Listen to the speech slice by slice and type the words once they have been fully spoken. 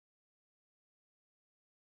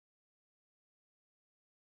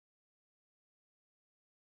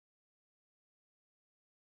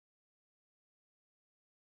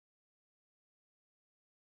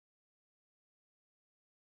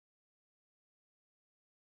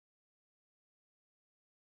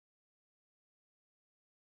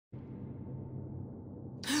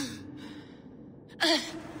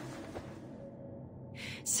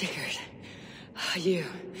Sigurd,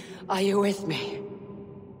 are you with me?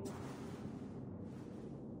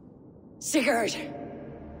 Sigurd!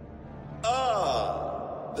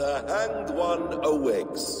 Ah, the Hanged One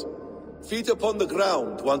awakes. Feet upon the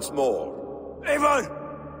ground once more. Eivor!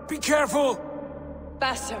 Be careful!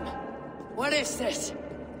 Basim, what is this?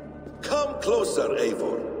 Come closer,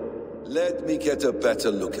 Eivor. Let me get a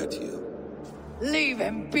better look at you. Leave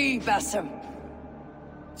him be, Basim.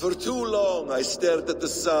 For too long I stared at the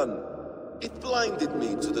sun. It blinded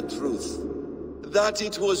me to the truth. That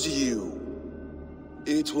it was you.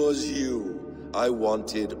 It was you I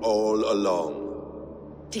wanted all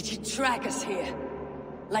along. Did you drag us here?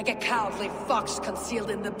 Like a cowardly fox concealed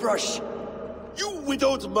in the brush? You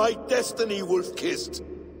widowed my destiny, wolf-kissed.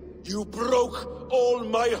 You broke all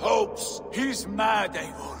my hopes. He's mad,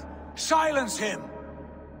 Eivor. Silence him!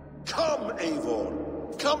 Come, Eivor.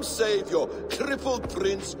 Come save your crippled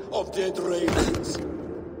prince of dead ravens.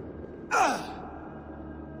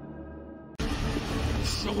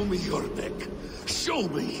 Show me your neck. Show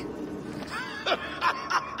me.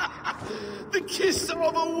 The kiss of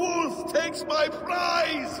a wolf takes my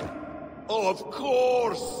prize. Of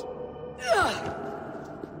course.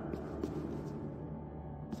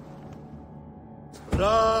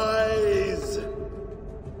 Rise.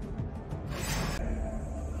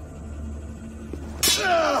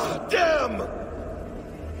 Damn!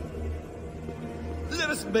 Let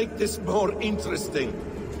us make this more interesting.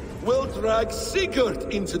 We'll drag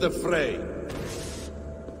Sigurd into the fray.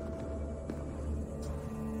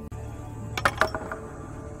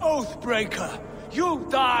 Oathbreaker! You'll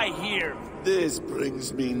die here! This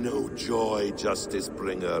brings me no joy, Justice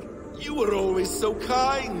Bringer. You were always so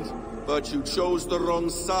kind, but you chose the wrong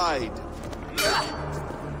side.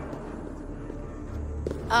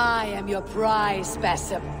 I am your prize,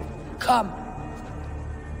 Basim. Come.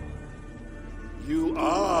 You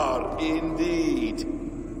are indeed.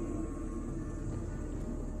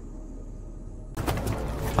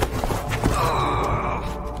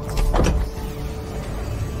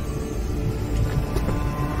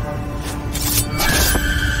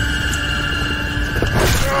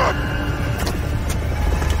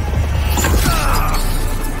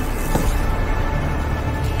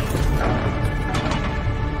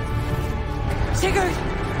 Sigurd!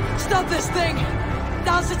 Stop this thing!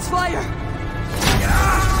 Douse its fire!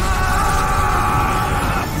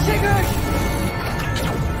 Sigurd!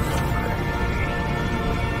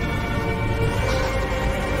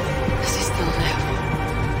 Does he still live?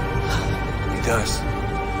 He does.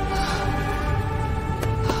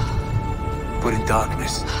 But in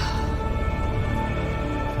darkness.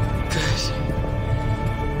 Good.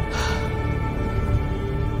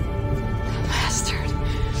 Bastard.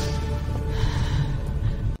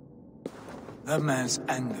 That man's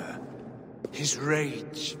anger, his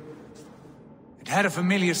rage, it had a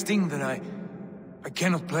familiar sting that I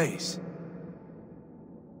cannot place.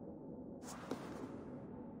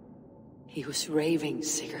 He was raving,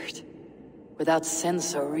 Sigurd. Without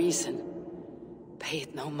sense or reason. Pay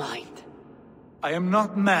it no mind. I am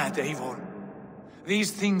not mad, Eivor.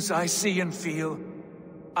 These things I see and feel,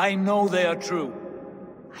 I know they are true.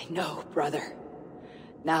 I know, brother.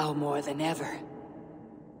 Now more than ever.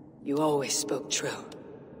 You always spoke true.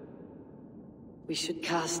 We should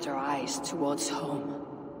cast our eyes towards home.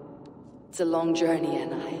 It's a long journey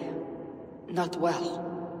and I am not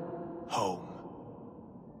well. Home.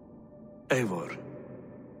 Eivor,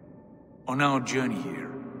 on our journey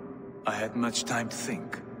here, I had much time to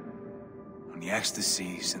think. On the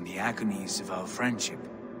ecstasies and the agonies of our friendship.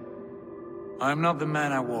 I am not the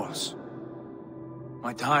man I was.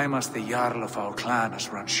 My time as the Jarl of our clan has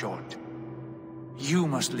run short. You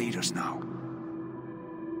must lead us now.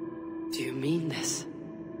 Do you mean this?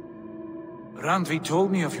 Randvi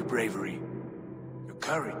told me of your bravery, your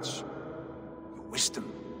courage, your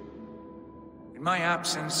wisdom. In my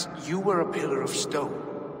absence, you were a pillar of stone.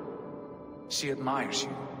 She admires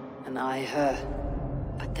you. And I her.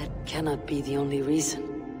 But that cannot be the only reason.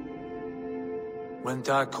 When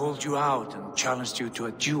Dar called you out and challenged you to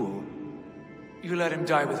a duel, you let him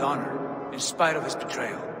die with honor, in spite of his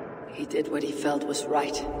betrayal. He did what he felt was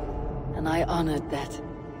right. And I honored that.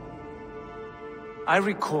 I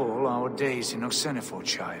recall our days in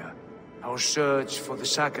Oxenfordshire, our search for the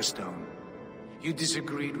Saga Stone. You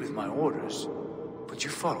disagreed with my orders, but you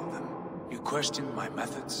followed them. You questioned my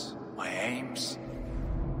methods, my aims,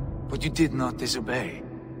 but you did not disobey.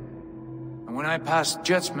 And when I passed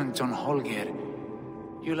judgment on Holger,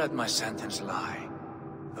 you let my sentence lie.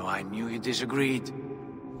 Though I knew you disagreed,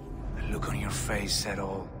 the look on your face said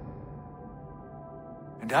all.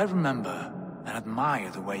 And I remember and admire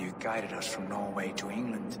the way you guided us from Norway to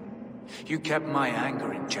England. You kept my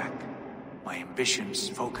anger in check, my ambitions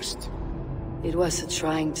focused. It was a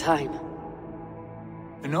trying time.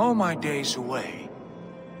 In all my days away,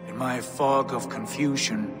 in my fog of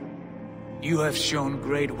confusion, you have shown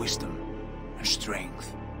great wisdom and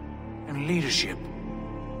strength and leadership.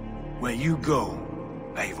 Where you go,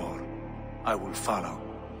 Eivor, I will follow.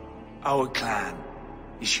 Our clan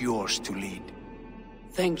is yours to lead.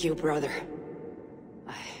 Thank you, brother.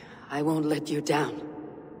 I won't let you down.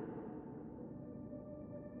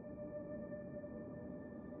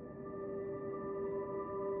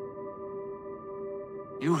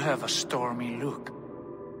 You have a stormy look.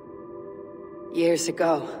 Years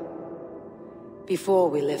ago, before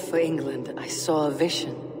we left for England, I saw a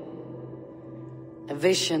vision. A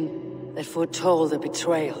vision that foretold a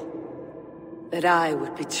betrayal. That I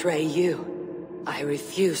would betray you. I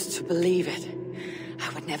refused to believe it.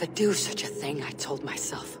 I would never do such a thing, I told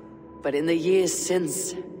myself. But in the years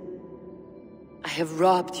since, I have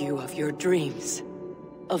robbed you of your dreams.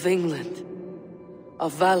 Of England.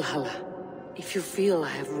 Of Valhalla. If you feel I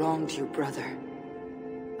have wronged you, brother,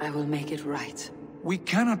 I will make it right. We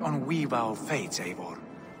cannot unweave our fates, Eivor.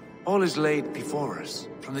 All is laid before us,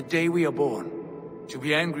 from the day we are born. To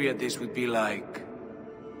be angry at this would be like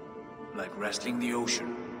wrestling the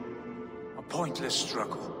ocean. A pointless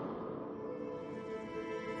struggle.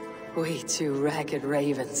 We two ragged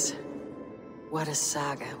ravens. What a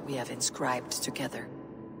saga we have inscribed together.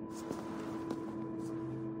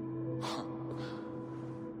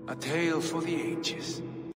 A tale for the ages.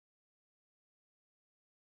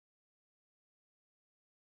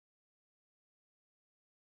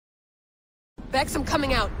 Bex, I'm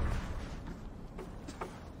coming out.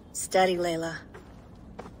 Steady, Layla.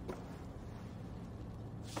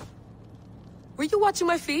 Were you watching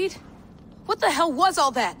my feed? What the hell was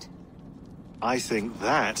all that? I think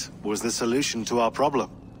that was the solution to our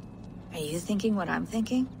problem. Are you thinking what I'm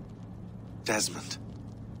thinking? Desmond.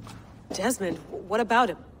 Desmond? What about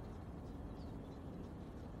him?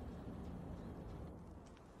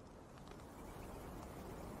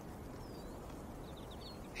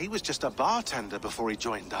 He was just a bartender before he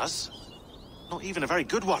joined us. Not even a very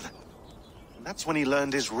good one. And that's when he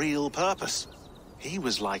learned his real purpose. He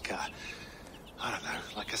was like a... I don't know,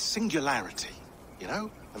 like a singularity, you know?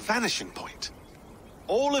 A vanishing point.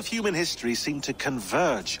 All of human history seemed to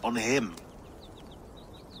converge on him.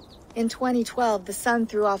 In 2012, the sun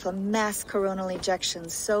threw off a mass coronal ejection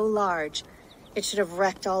so large, it should have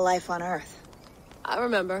wrecked all life on Earth. I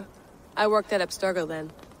remember. I worked at Abstergo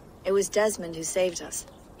then. It was Desmond who saved us.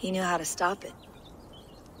 He knew how to stop it.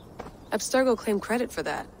 Abstergo claimed credit for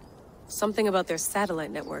that. Something about their satellite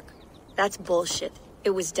network. That's bullshit. It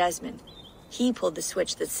was Desmond. He pulled the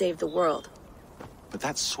switch that saved the world. But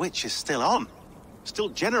that switch is still on. Still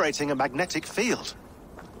generating a magnetic field.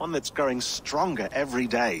 One that's growing stronger every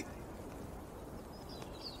day.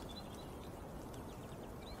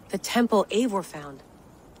 The temple Eivor found.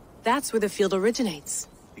 That's where the field originates.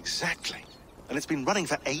 Exactly. And it's been running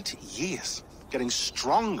for 8 years. Getting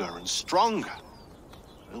stronger and stronger.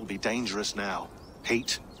 It'll be dangerous now.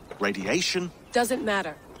 Heat, radiation. Doesn't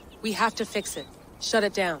matter. We have to fix it. Shut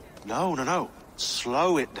it down. No.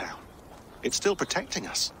 Slow it down. It's still protecting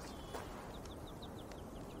us.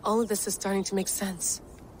 All of this is starting to make sense.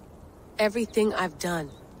 Everything I've done,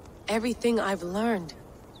 everything I've learned,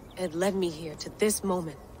 it led me here to this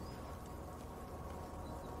moment.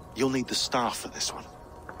 You'll need the staff for this one.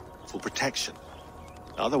 For protection.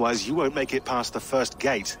 Otherwise, you won't make it past the first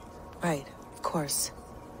gate. Right, of course.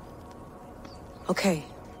 Okay.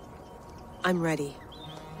 I'm ready.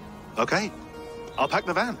 Okay. I'll pack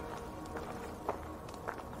the van.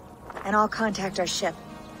 And I'll contact our ship.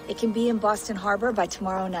 It can be in Boston Harbor by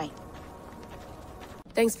tomorrow night.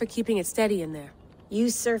 Thanks for keeping it steady in there. You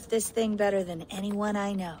surf this thing better than anyone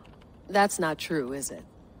I know. That's not true, is it?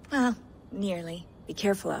 Well, nearly. Be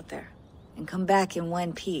careful out there. And come back in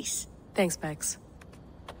one piece. Thanks, Bex.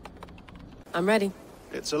 I'm ready.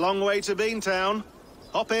 It's a long way to Beantown.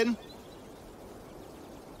 Hop in.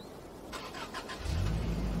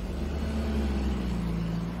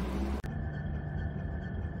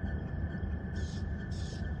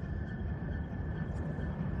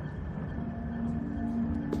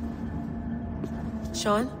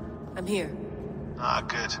 Sean, I'm here. Ah,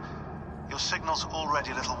 good. Your signal's already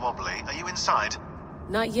a little wobbly. Are you inside?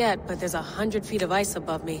 Not yet, but there's 100 feet of ice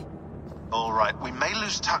above me. All right, we may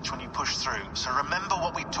lose touch when you push through, so remember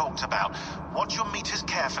what we talked about. Watch your meters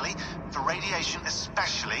carefully, for radiation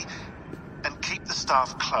especially, and keep the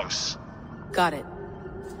staff close. Got it.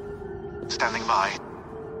 Standing by.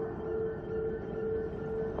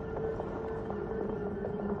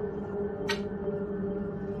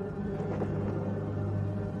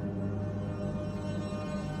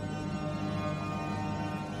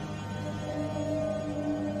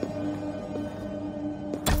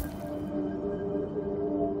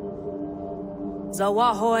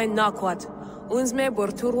 Zawaho en nakwat. Unsme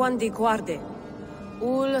borturwan di guarde.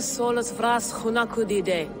 Ul solos vras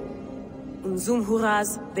hunakudide. Unzum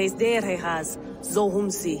huraz, vesderehaz,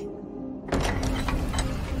 zohumsi.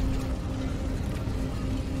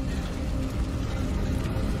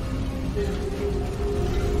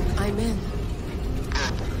 I'm in.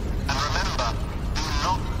 Good. And remember, do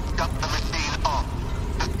not shut the machine off.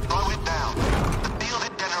 Just slow it down. The field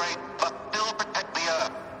it generates must still protect the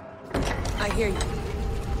Earth. I hear you.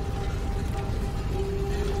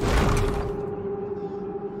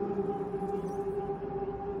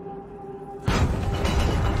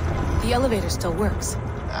 The elevator still works.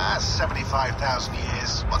 75,000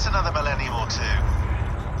 years. What's another millennium or two?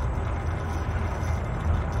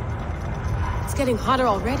 It's getting hotter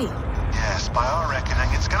already. Yes, by our reckoning,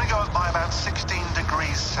 it's gonna go up by about 16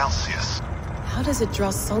 degrees Celsius. How does it draw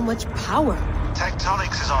so much power?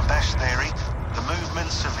 Tectonics is our best theory. The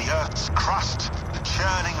movements of the Earth's crust, the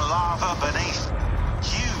churning lava beneath.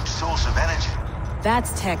 Huge source of energy.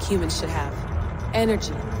 That's tech humans should have.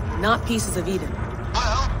 Energy, not pieces of Eden.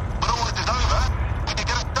 Well, when all this is over, we can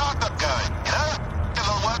get a startup going, you know? Get a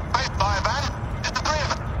little workspace, buy a van, just the three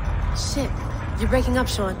of us. Shit, you're breaking up,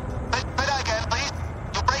 Sean. Say that again, please.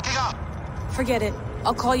 You're breaking up. Forget it.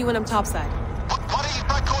 I'll call you when I'm topside. Why don't you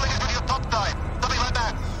try calling us with your top side? Something like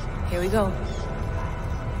that. Here we go.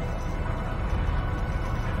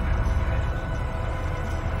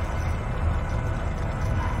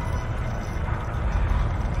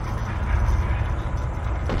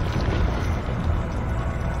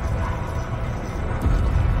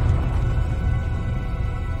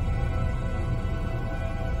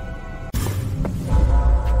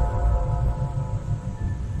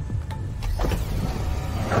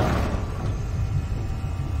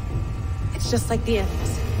 Just like the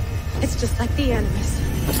enemies. It's just like the enemies.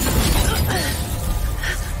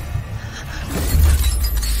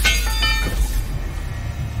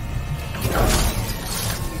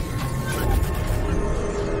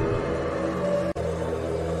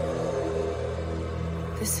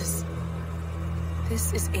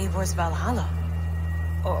 This is Eivor's Valhalla.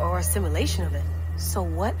 Or a simulation of it. So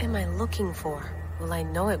what am I looking for? Will I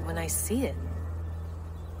know it when I see it?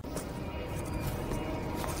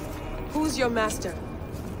 Who's your master?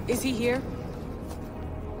 Is he here?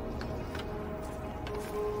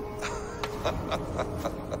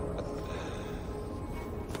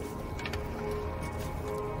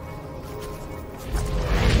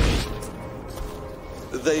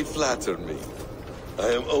 They flatter me. I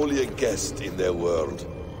am only a guest in their world.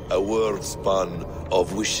 A world spun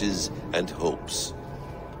of wishes and hopes.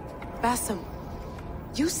 Basim,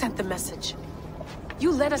 you sent the message.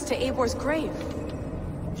 You led us to Eivor's grave.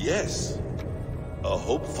 Yes. A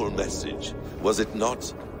hopeful message, was it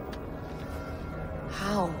not?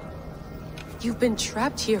 How? You've been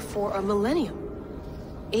trapped here for a millennium.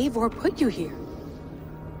 Eivor put you here.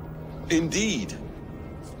 Indeed.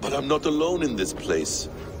 But I'm not alone in this place.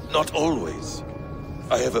 Not always.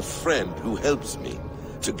 I have a friend who helps me.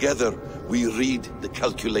 Together, we read the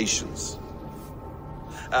calculations.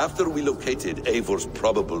 After we located Eivor's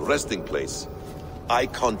probable resting place, I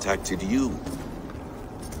contacted you.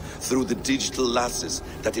 Through the digital lasses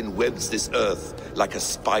that enwebs this Earth like a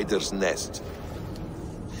spider's nest.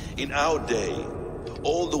 In our day,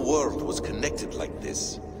 all the world was connected like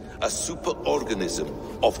this. A superorganism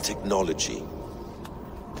of technology.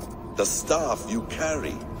 The staff you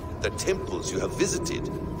carry, the temples you have visited,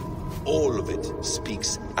 all of it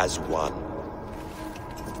speaks as one.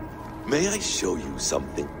 May I show you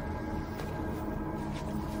something?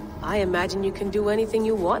 I imagine you can do anything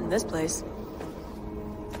you want in this place.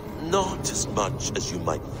 Not as much as you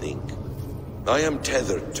might think. I am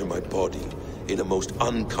tethered to my body in a most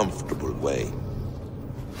uncomfortable way.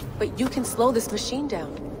 But you can slow this machine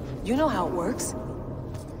down. You know how it works.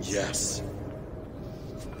 Yes.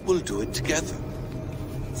 We'll do it together.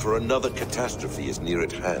 For another catastrophe is near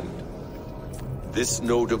at hand. This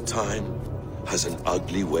node of time has an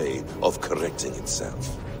ugly way of correcting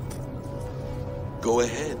itself. Go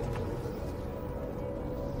ahead.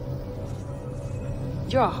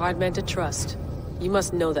 You're a hard man to trust. You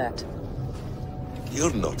must know that.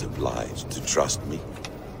 You're not obliged to trust me.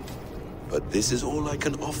 But this is all I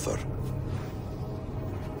can offer.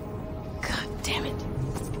 God damn it.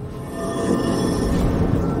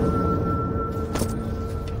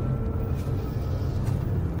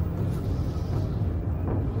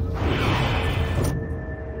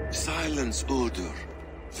 Silence, Uldur.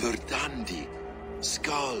 Verdandi.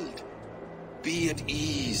 Skald. Be at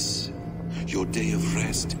ease. Your day of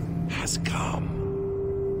rest has come.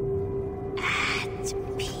 At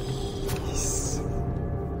peace.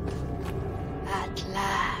 At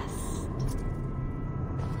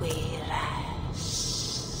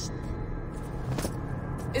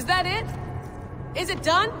Is that it? Is it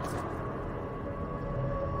done?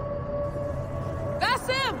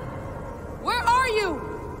 Basim! Where are you?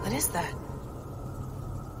 What is that?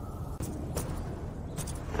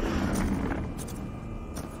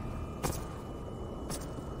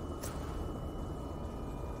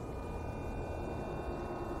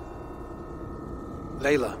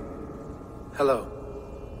 Layla. Hello.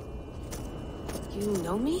 You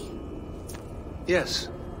know me? Yes.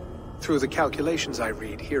 Through the calculations I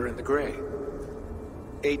read here in the gray.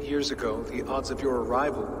 8 years ago, the odds of your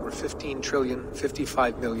arrival were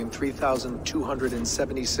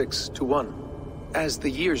 15,055,003,276 to 1. As the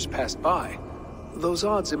years passed by, those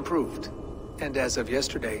odds improved. And as of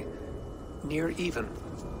yesterday, near even.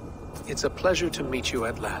 It's a pleasure to meet you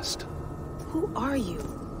at last. Who are you?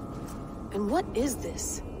 And what is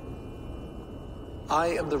this? I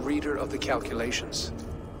am the reader of the calculations.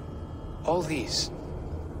 All these,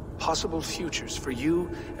 possible futures for you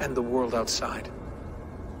and the world outside.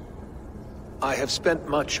 I have spent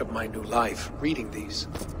much of my new life reading these,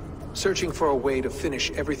 searching for a way to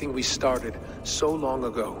finish everything we started so long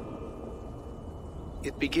ago.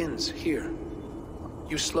 It begins here.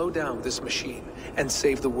 You slow down this machine and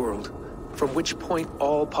save the world, from which point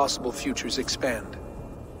all possible futures expand.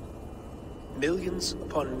 Millions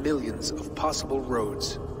upon millions of possible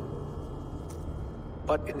roads.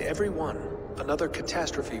 But in every one, another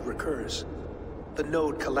catastrophe recurs. The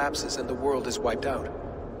node collapses and the world is wiped out.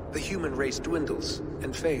 The human race dwindles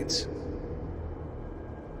and fades.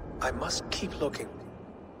 I must keep looking.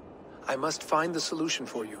 I must find the solution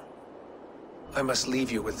for you. I must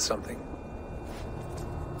leave you with something.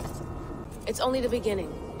 It's only the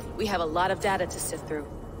beginning. We have a lot of data to sift through.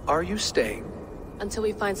 Are you staying? Until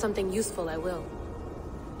we find something useful, I will.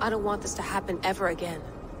 I don't want this to happen ever again.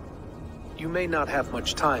 You may not have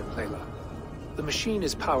much time, Layla. The machine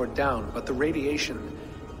is powered down, but the radiation,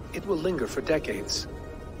 it will linger for decades.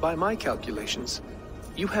 By my calculations,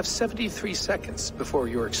 you have 73 seconds before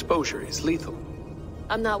your exposure is lethal.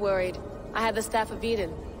 I'm not worried. I have the Staff of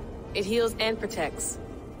Eden. It heals and protects.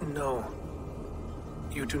 No.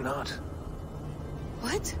 You do not.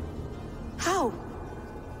 What? How?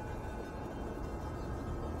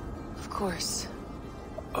 Of course.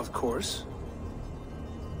 Of course.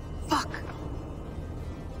 Fuck!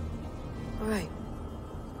 Alright.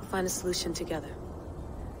 We'll find a solution together.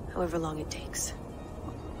 However long it takes.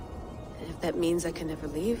 And if that means I can never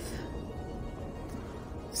leave,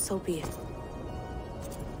 so be it.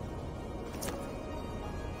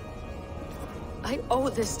 I owe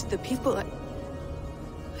this to the people I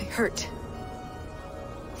hurt.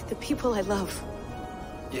 To the people I love.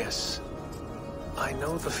 Yes. I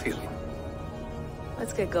know the feeling.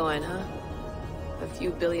 Let's get going, huh? A few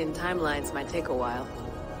billion timelines might take a while.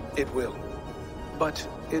 It will. But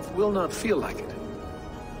it will not feel like it.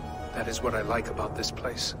 That is what I like about this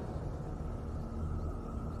place.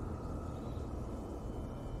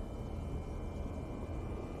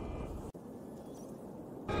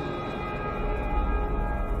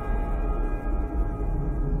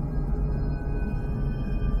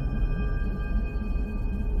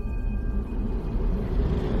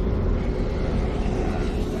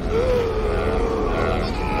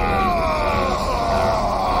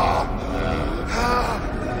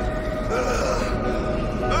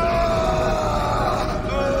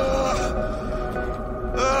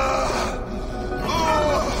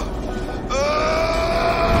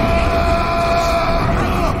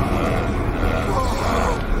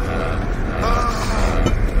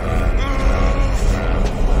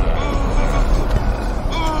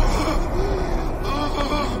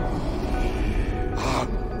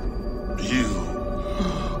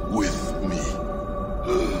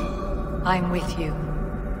 I'm with you.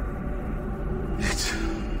 It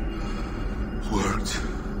worked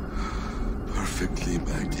perfectly,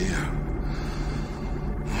 my dear.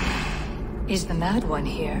 Is the Mad One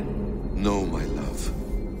here? No, my love.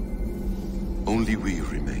 Only we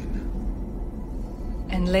remain.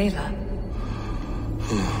 And Layla?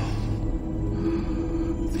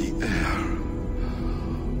 The air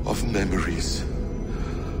of memories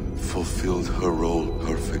fulfilled her role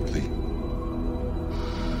perfectly.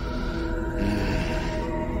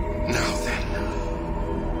 Now then,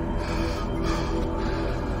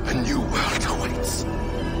 a new world awaits.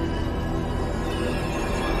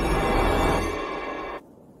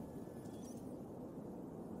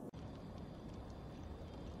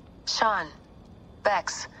 Sean,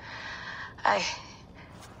 Bex, I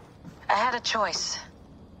had a choice.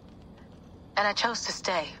 And I chose to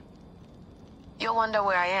stay. You'll wonder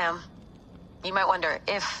where I am. You might wonder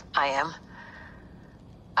if I am.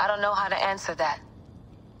 I don't know how to answer that.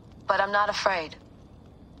 But I'm not afraid.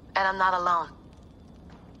 And I'm not alone.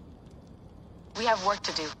 We have work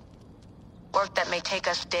to do. Work that may take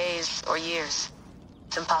us days or years.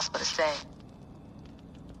 It's impossible to say.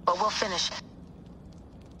 But we'll finish it.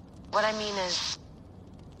 What I mean is,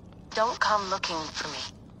 don't come looking for me.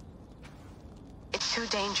 It's too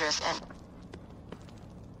dangerous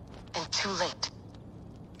and too late.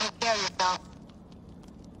 Take care of yourself.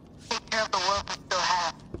 Take care of the world we still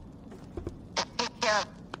have. And take care of...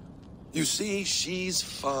 You see, she's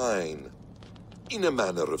fine. In a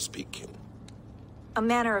manner of speaking. A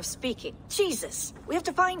manner of speaking. Jesus, we have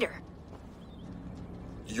to find her.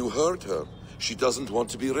 You heard her. She doesn't want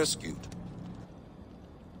to be rescued.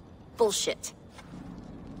 Bullshit.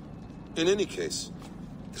 In any case,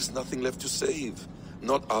 there's nothing left to save.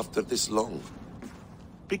 Not after this long.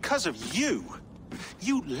 Because of you.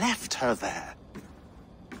 You left her there.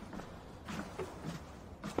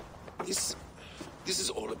 This is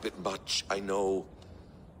all a bit much, I know.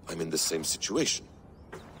 I'm in the same situation.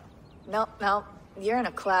 No. You're in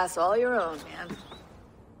a class all your own, man.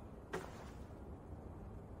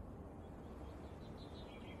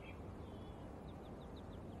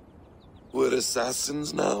 We're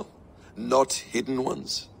assassins now? Not hidden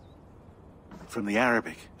ones? From the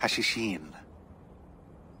Arabic, Hashishin.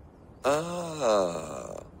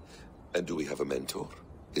 Ah. And do we have a mentor?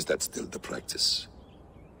 Is that still the practice?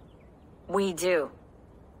 We do.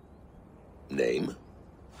 Name?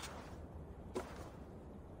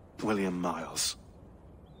 William Miles.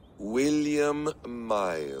 William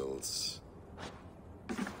Miles.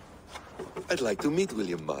 I'd like to meet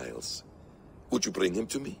William Miles. Would you bring him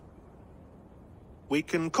to me? We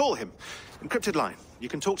can call him. Encrypted line. You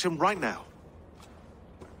can talk to him right now.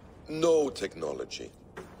 No technology.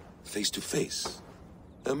 Face to face.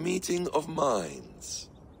 A meeting of minds.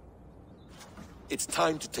 It's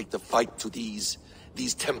time to take the fight to these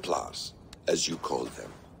Templars, as you call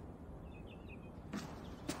them.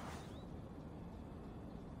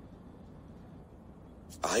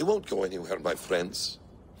 I won't go anywhere, my friends.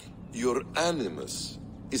 Your animus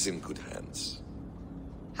is in good hands.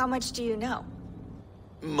 How much do you know?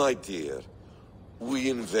 My dear, we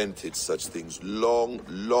invented such things long,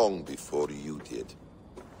 long before you did.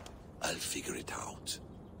 I'll figure it out.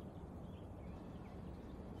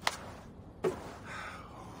 Okay.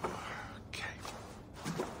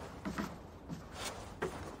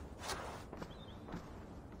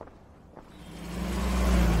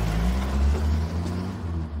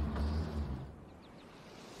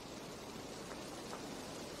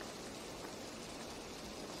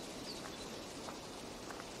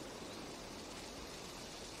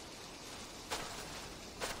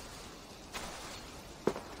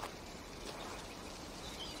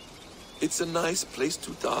 It's a nice place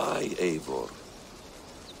to die, Eivor.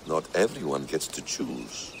 Not everyone gets to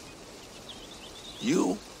choose.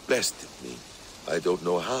 You bested me. I don't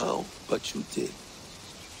know how, but you did.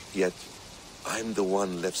 Yet, I'm the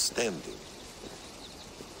one left standing.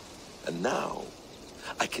 And now,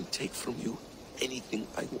 I can take from you anything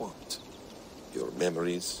I want. Your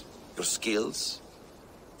memories, your skills,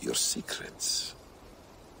 your secrets.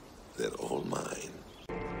 They're all mine.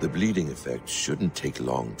 The bleeding effect shouldn't take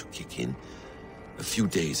long to kick in. A few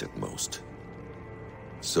days at most.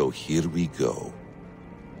 So here we go.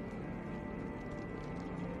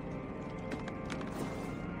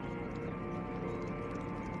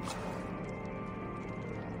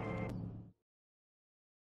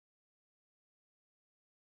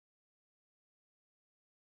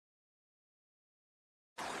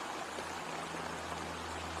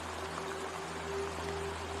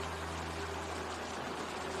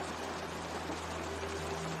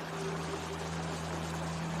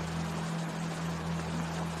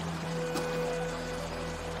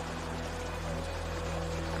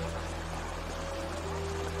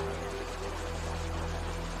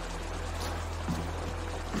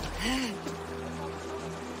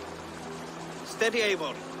 Steady,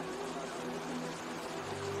 Eivor.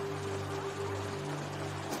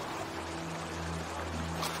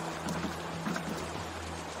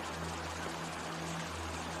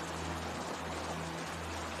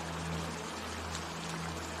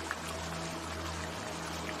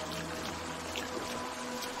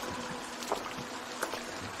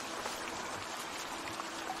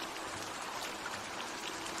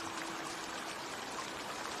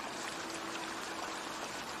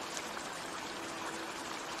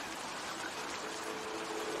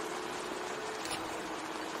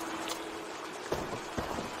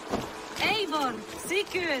 Eivor,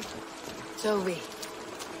 Sigurd, Zoe.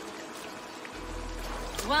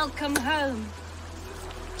 welcome home.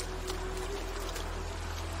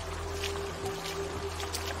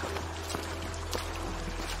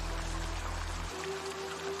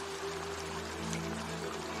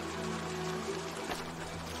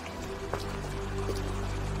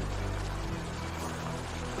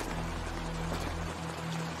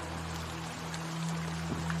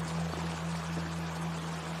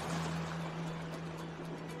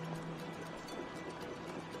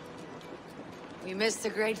 You missed a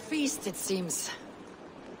great feast, it seems.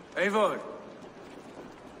 Eivor!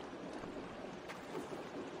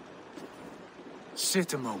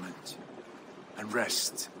 Sit a moment and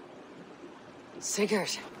rest.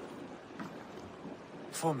 Sigurd.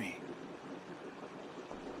 For me.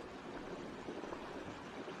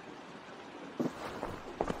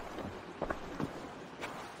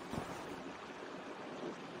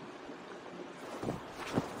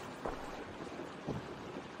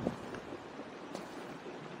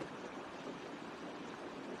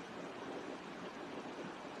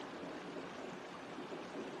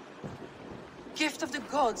 Gift of the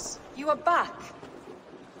gods, you are back.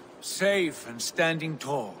 Safe and standing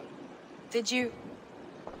tall. Did you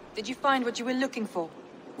find what you were looking for?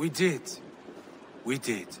 We did. We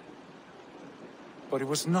did. But it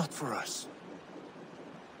was not for us.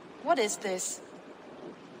 What is this?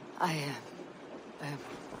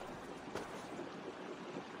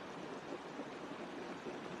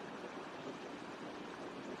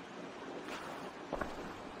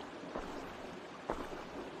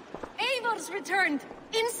 Eivor's returned!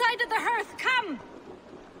 Inside of the hearth, come!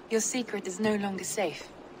 Your secret is no longer safe.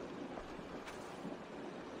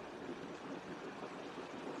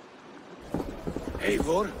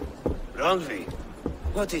 Eivor? Randvi?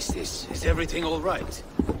 What is this? Is everything all right?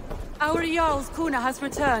 Our Jarl's Kuna has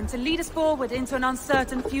returned to lead us forward into an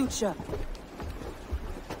uncertain future.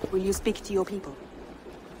 Will you speak to your people?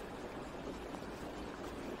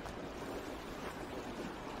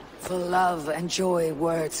 For love and joy,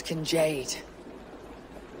 words can jade.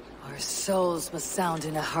 Our souls must sound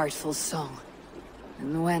in a heartful song.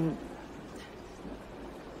 And when...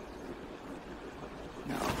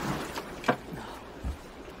 No.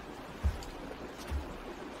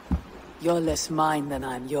 You're less mine than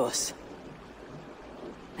I'm yours.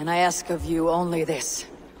 And I ask of you only this.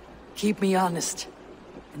 Keep me honest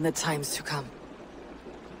in the times to come.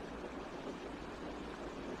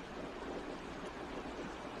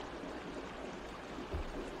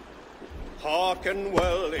 Hearken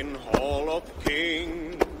well in Hall of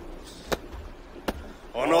Kings.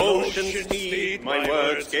 On ocean's steed my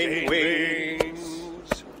words gain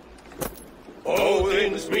wings.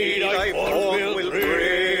 Odin's mead I forth will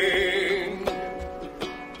bring.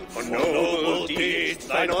 For noble deeds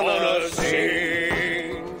thine honor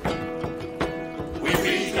sing. We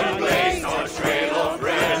beat and blaze our trail of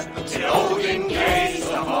red, till Odin gaze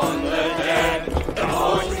upon the dead. The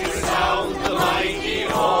voices sound the mighty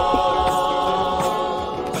horn.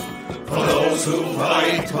 For those who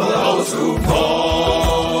fight, for those who fall.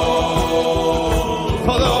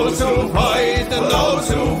 For those who fight and those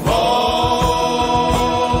who fall.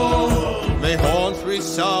 May horns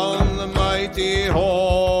resound the mighty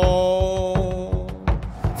hall.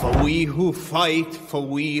 For we who fight, for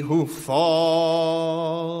we who fall.